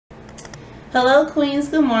Hello Queens,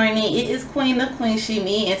 good morning. It is Queen of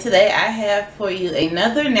QueenSheeMee, and today I have for you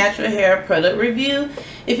another natural hair product review.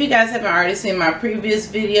 If you guys haven't already seen my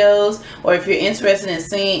previous videos, or if you're interested in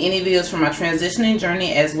seeing any videos from my transitioning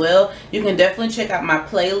journey as well, you can definitely check out my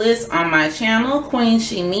playlist on my channel,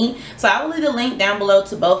 QueenSheeMee. So I will leave a link down below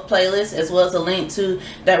to both playlists, as well as a link to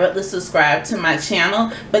directly subscribe to my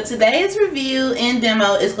channel. But today's review and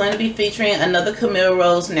demo is going to be featuring another Camille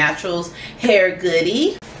Rose Naturals hair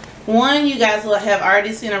goodie. One you guys will have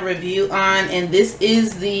already seen a review on, and this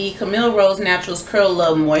is the Camille Rose Naturals Curl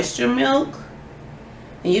Love Moisture Milk,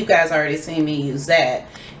 and you guys already seen me use that.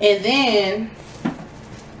 And then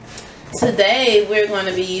today we're going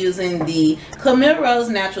to be using the Camille Rose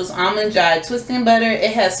Naturals Almond Joy Twisting Butter.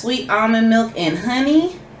 It has sweet almond milk and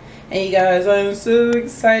honey, and you guys, I'm so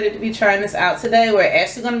excited to be trying this out today. We're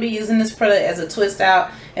actually going to be using this product as a twist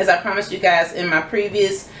out, as I promised you guys in my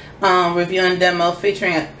previous review and demo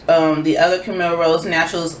featuring the other Camille Rose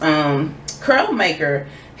Naturals curl maker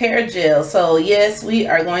hair gel. So yes, we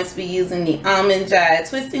are going to be using the Almond Joy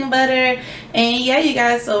Twisting Butter. And yeah, you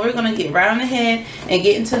guys, so we're going to get right on ahead and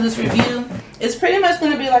get into this review. It's pretty much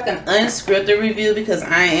going to be like an unscripted review because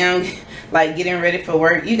I am like getting ready for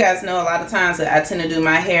work. You guys know a lot of times that I tend to do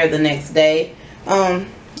my hair the next day. I'm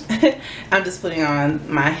just putting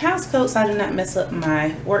on my house coat so I do not mess up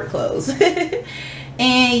my work clothes.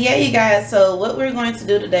 And yeah, you guys, so what we're going to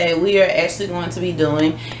do today, we are actually going to be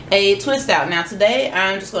doing a twist out. Now today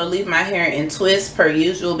I'm just going to leave my hair in twists per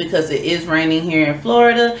usual because it is raining here in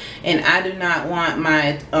Florida and I do not want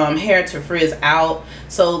my hair to frizz out.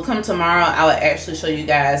 So come tomorrow I will actually show you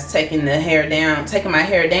guys taking my hair down so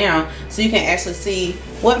you can actually see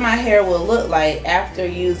what my hair will look like after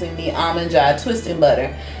using the Almond Joy Twisting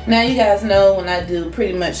Butter. Now you guys know when I do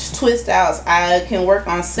pretty much twist outs, I can work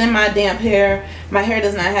on semi-damp hair. My hair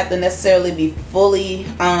does not have to necessarily be fully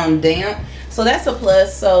damp, so that's a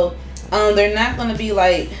plus. So they're not going to be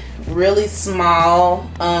like really small,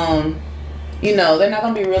 you know, they're not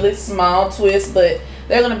going to be really small twists, but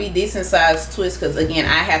they're going to be decent sized twists because again,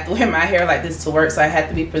 I have to wear my hair like this to work, so I have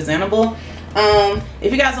to be presentable.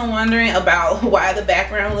 If you guys are wondering about why the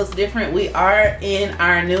background looks different, we are in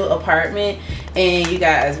our new apartment and you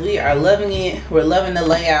guys, we are loving it. We're loving the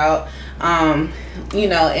layout, you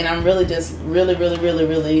know, and I'm really just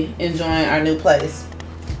really enjoying our new place.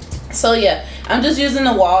 So yeah, I'm just using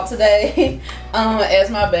the wall today as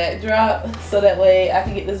my backdrop so that way I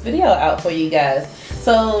can get this video out for you guys.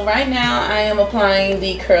 So right now I am applying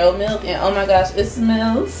the curl milk and oh my gosh, it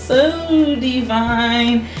smells so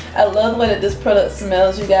divine. I love the way that this product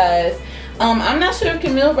smells, you guys. I'm not sure if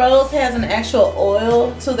Camille Rose has an actual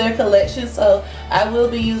oil to their collection, so I will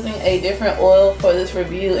be using a different oil for this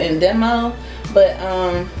review and demo, but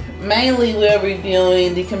mainly we're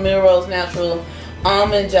reviewing the Camille Rose Natural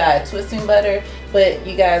Almond Joy Twisting Butter. But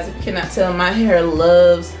you guys, if you cannot tell, my hair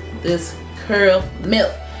loves this curl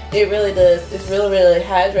milk. It really does. It's really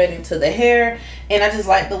hydrating to the hair, and I just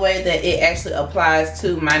like the way that it actually applies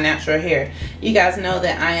to my natural hair. You guys know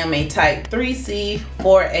that I am a type 3C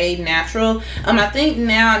 4A natural. I think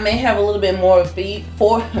now I may have a little bit more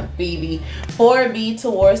 4B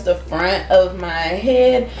towards the front of my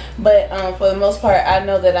head, but for the most part I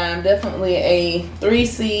know that I am definitely a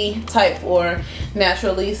 3C type 4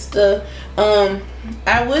 naturalista.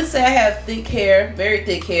 I would say I have thick hair, very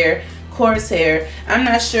thick hair, coarse hair. I'm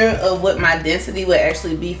not sure of what my density would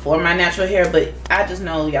actually be for my natural hair, but I just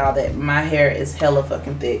know y'all that my hair is hella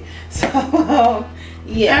fucking thick. So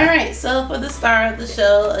yeah. Alright, so for the star of the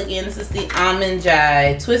show, again, this is the Almond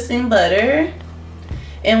Joy Twisting Butter,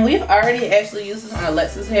 and we've already actually used this on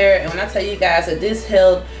Alexa's hair, and when I tell you guys that this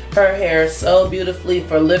held her hair so beautifully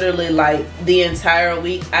for literally like the entire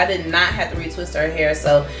week, I did not have to retwist her hair.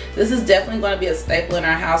 So this is definitely going to be a staple in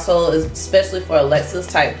our household, especially for Alexa's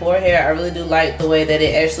type 4 hair. I really do like the way that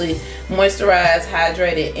it actually moisturized,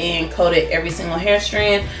 hydrated, and coated every single hair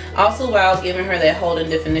strand, also while giving her that hold and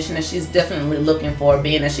definition that she's definitely looking for,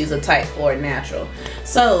 being that she's a type 4 natural.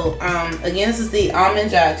 So again, this is the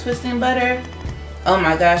Almond Joy Twisting Butter. Oh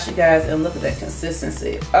my gosh, you guys, and look at that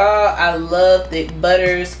consistency. Oh, I love thick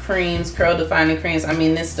butters, creams, curl defining creams. I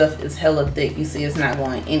mean, this stuff is hella thick. You see, it's not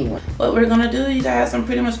going anywhere. What we're gonna do, you guys, I'm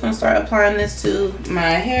pretty much gonna start applying this to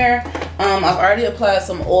my hair. I've already applied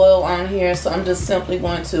some oil on here, so I'm just simply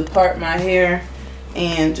going to part my hair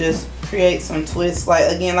and just create some twists.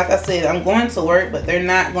 Like again, like I said, I'm going to work, but they're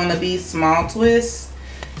not gonna be small twists.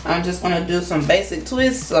 I'm just gonna do some basic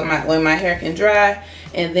twists so when my hair can dry,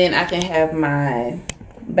 and then I can have my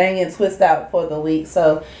Bangin twist out for the week.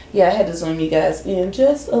 So yeah, I had to zoom you guys in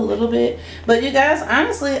just a little bit, but you guys,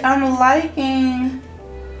 honestly, I'm liking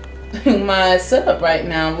my setup right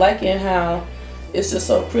now. I'm liking how it's just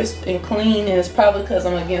so crisp and clean, and it's probably because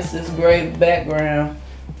I'm against this gray background,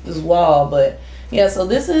 this wall. But yeah, so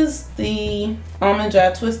this is the Almond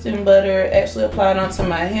Joy Twisting Butter actually applied onto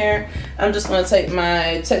my hair. I'm just going to take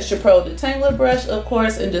my Texture Pro detangler brush, of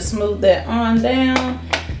course, and just smooth that on down.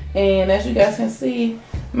 And as you guys can see,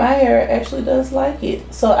 my hair actually does like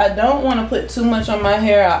it. So I don't want to put too much on my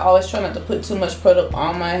hair. I always try not to put too much product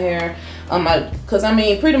on my hair, because I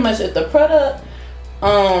mean, pretty much if the product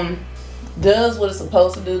does what it's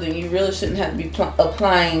supposed to do, then you really shouldn't have to be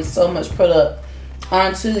applying so much product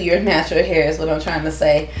onto your natural hair, is what I'm trying to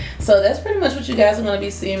say. So that's pretty much what you guys are going to be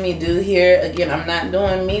seeing me do here. Again, I'm not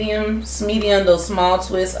doing medium, those small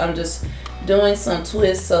twists. I'm just doing some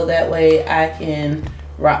twists so that way I can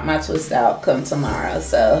rock my twist out come tomorrow.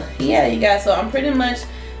 So yeah, you guys, so I'm pretty much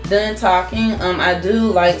done talking. I do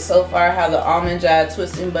like so far how the Almond Joy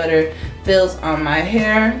Twisting Butter feels on my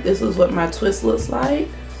hair. This is what my twist looks like.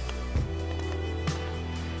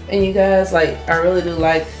 And you guys, like, I really do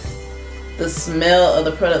like the smell of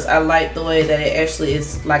the products. I like the way that it actually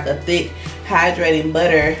is like a thick hydrating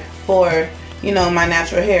butter for, you know, my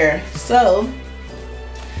natural hair. So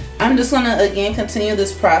I'm just gonna again continue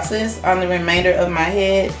this process on the remainder of my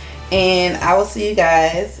head, and I will see you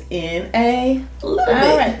guys in a little bit.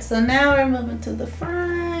 Alright, so now we're moving to the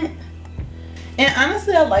front. And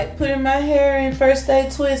honestly, I like putting my hair in first day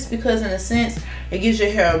twist because in a sense it gives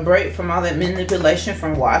your hair a break from all that manipulation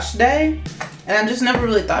from wash day. And I just never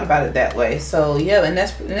really thought about it that way. So yeah, and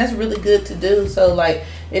that's really good to do. So like,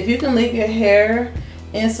 if you can leave your hair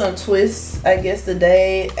in some twists, I guess the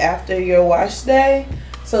day after your wash day.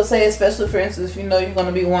 So say, especially for instance, if you know you're going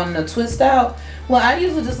to be wanting to twist out, well, I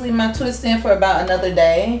usually just leave my twist in for about another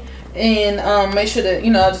day, and make sure that,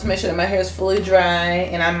 you know, I'll just make sure that my hair is fully dry,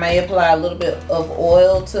 and I may apply a little bit of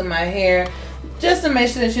oil to my hair just to make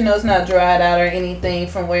sure that, you know, it's not dried out or anything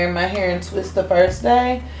from wearing my hair in twist the first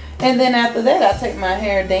day. And then after that, I take my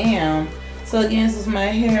hair down. So again, this is my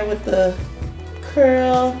hair with the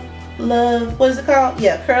Curl Love, what is it called?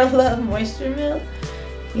 Yeah, Curl Love Moisture Milk.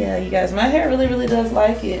 Yeah, you guys, my hair really does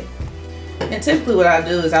like it. And typically what I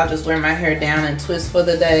do is I'll just wear my hair down and twist for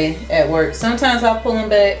the day at work. Sometimes I'll pull them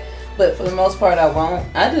back, but for the most part I won't.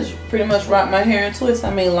 I just pretty much rock my hair and twist.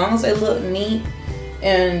 I mean, as long as they look neat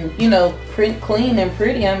and, you know, clean and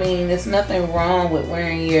pretty, I mean, there's nothing wrong with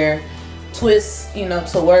wearing your twists, you know,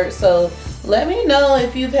 to work. So let me know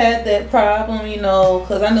if you've had that problem, you know,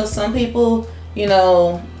 because I know some people, you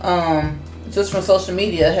know, just from social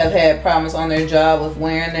media have had problems on their job with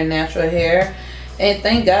wearing their natural hair. And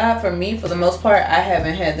thank God for me, for the most part, I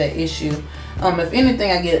haven't had that issue. If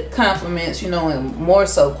anything, I get compliments, you know, and more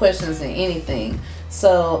so questions than anything.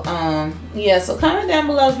 So yeah, so comment down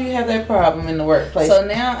below if you have that problem in the workplace. So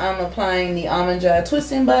now I'm applying the Almond Joy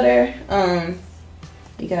Twisting Butter.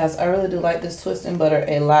 You guys, I really do like this twisting butter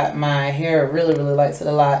a lot. My hair really likes it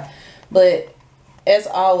a lot. But as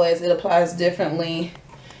always, it applies differently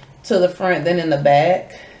to the front than in the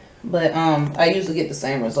back. But I usually get the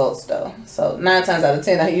same results though. So 9 times out of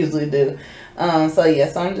 10 I usually do. So yeah,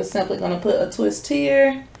 so I'm just simply going to put a twist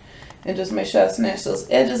here and just make sure I snatch those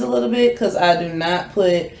edges a little bit, because I do not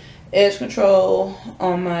put edge control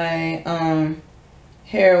on my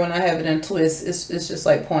hair when I have it in twist. It's just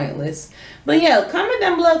like pointless. But yeah, comment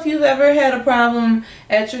down below if you've ever had a problem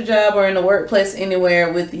at your job or in the workplace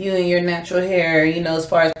anywhere with you and your natural hair, you know, as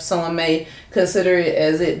far as someone may consider it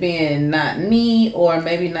as it being not neat or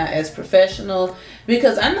maybe not as professional.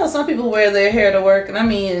 Because I know some people wear their hair to work, and I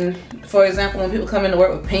mean, for example, when people come into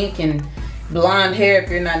work with pink and blonde hair, if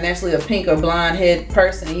you're not naturally a pink or blonde head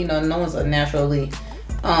person, you know, no one's a naturally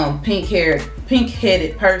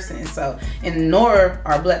pink-headed person. So, and nor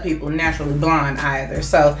are black people naturally blonde either.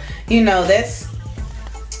 So, you know, that's,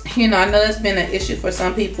 you know, I know that's been an issue for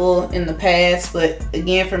some people in the past, but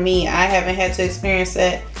again, for me, I haven't had to experience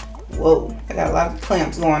that. Whoa, I got a lot of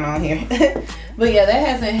clamps going on here. But yeah, that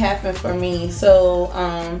hasn't happened for me. So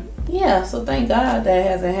yeah, so thank God that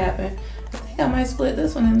hasn't happened. I think I might split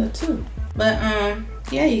this one into 2. But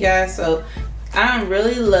yeah, you guys, so I'm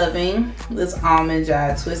really loving this Almond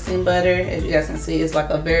Joy Twisting Butter. As you guys can see, it's like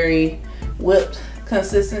a very whipped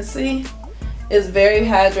consistency. It's very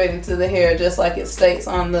hydrating to the hair, just like it states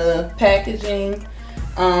on the packaging.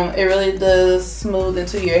 It really does smooth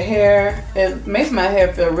into your hair. It makes my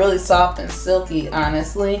hair feel really soft and silky,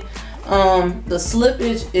 honestly. The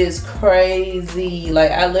slippage is crazy.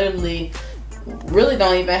 Like, I literally really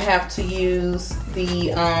don't even have to use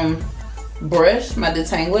the brush, my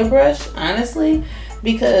detangler brush, honestly,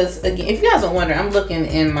 because again, if you guys are wondering, I'm looking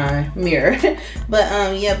in my mirror.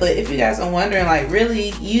 But yeah, but if you guys are wondering, like, really,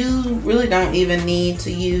 you really don't even need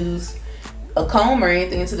to use a comb or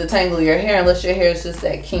anything to detangle your hair unless your hair is just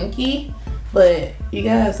that kinky. But you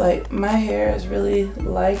guys, like, my hair is really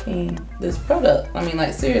liking this product. I mean,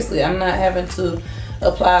 like, seriously, I'm not having to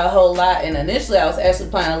apply a whole lot, and initially I was actually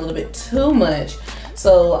applying a little bit too much,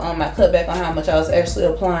 so I cut back on how much I was actually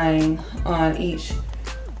applying on each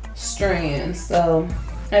strand. So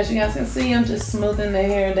as you guys can see, I'm just smoothing the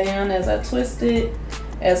hair down as I twist it,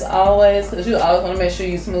 as always, because you always want to make sure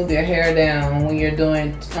you smooth your hair down when you're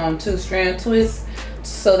doing 2-strand twists,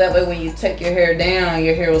 so that way when you take your hair down,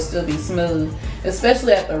 your hair will still be smooth.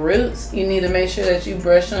 Especially at the roots, you need to make sure that you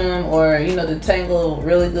brush them, or, you know, detangle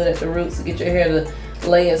really good at the roots to get your hair to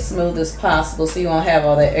lay as smooth as possible, so you won't have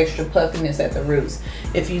all that extra puffiness at the roots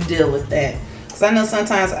if you deal with that. So I know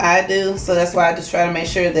sometimes I do, so that's why I just try to make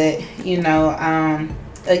sure that, you know,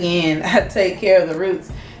 again, I take care of the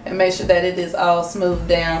roots and make sure that it is all smoothed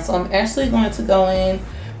down. So I'm actually going to go in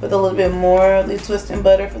with a little bit more of the twisting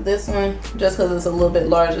butter for this one, just because it's a little bit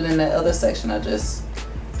larger than that other section I just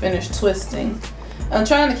finished twisting. I'm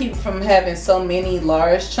trying to keep it from having so many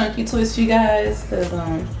large chunky twists, you guys,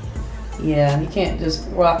 because yeah, you can't just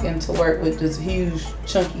rock into work with just huge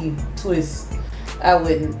chunky twists. I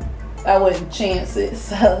wouldn't chance it.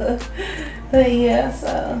 So but yeah,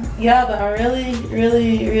 so yeah, but I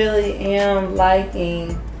really am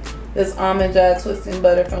liking this almond joy twisting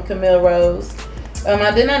butter from Camille Rose.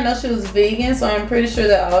 I did not know she was vegan, so I'm pretty sure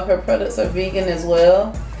that all of her products are vegan as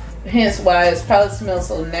well. Hence why it probably smells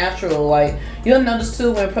so natural. Like, you'll notice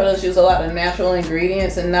too when products use a lot of natural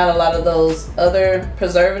ingredients and not a lot of those other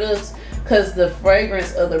preservatives, because the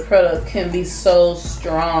fragrance of the product can be so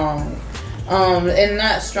strong. And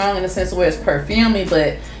not strong in the sense where it's perfumey,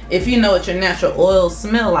 but if you know what your natural oils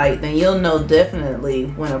smell like, then you'll know definitely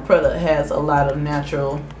when a product has a lot of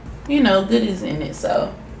natural, you know, goodies in it.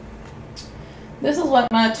 So this is what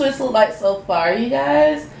my twist look like so far, you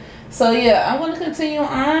guys. So yeah, I'm going to continue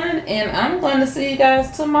on, and I'm going to see you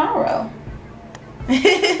guys tomorrow. So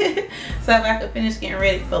if I can finish getting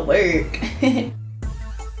ready for work.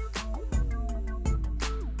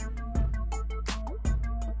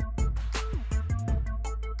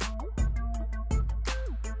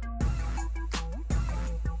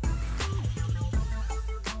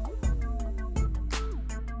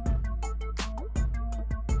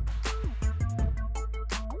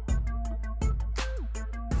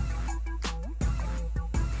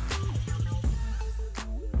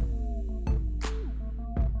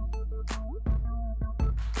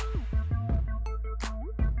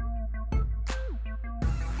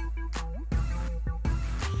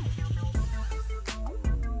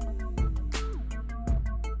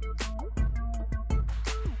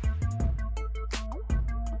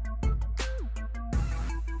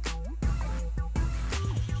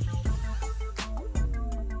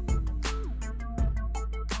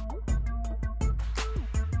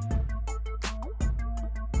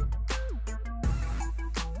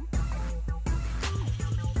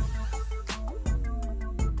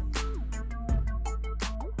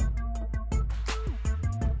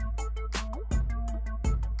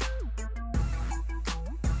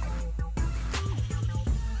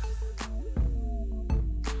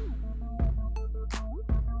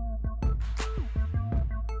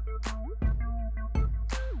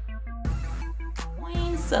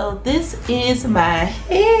 So this is my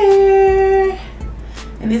hair,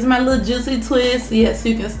 and these are my little juicy twists. Yes,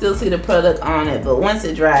 you can still see the product on it, but once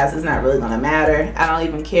it dries, it's not really gonna matter. I don't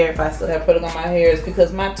even care if I still have product on my hairs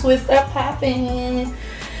because my twists are popping.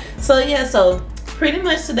 So yeah, so pretty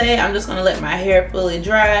much today I'm just gonna let my hair fully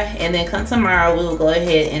dry, and then come tomorrow we will go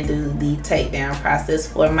ahead and do the takedown process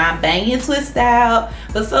for my Bangin twist out.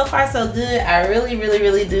 But so far so good. I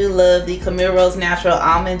really do love the Camille Rose Natural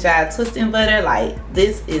Almond Joy Twisting Butter. Like,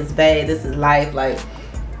 this is babe, this is life. Like,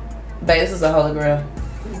 babe, this is a holy grail.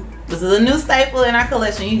 This is a new staple in our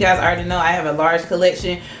collection. You guys already know I have a large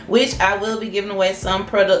collection, which I will be giving away some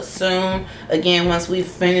products soon. Again, once we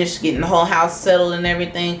finish getting the whole house settled and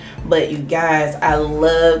everything. But you guys, I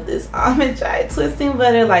love this Almond Joy Twisting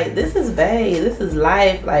Butter. Like, this is babe, this is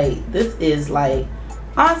life. Like, this is like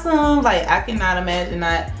awesome. Like, I cannot imagine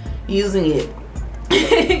not using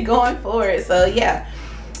it going forward. So yeah.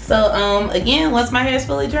 So again, once my hair is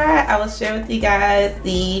fully dry, I will share with you guys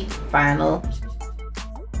the final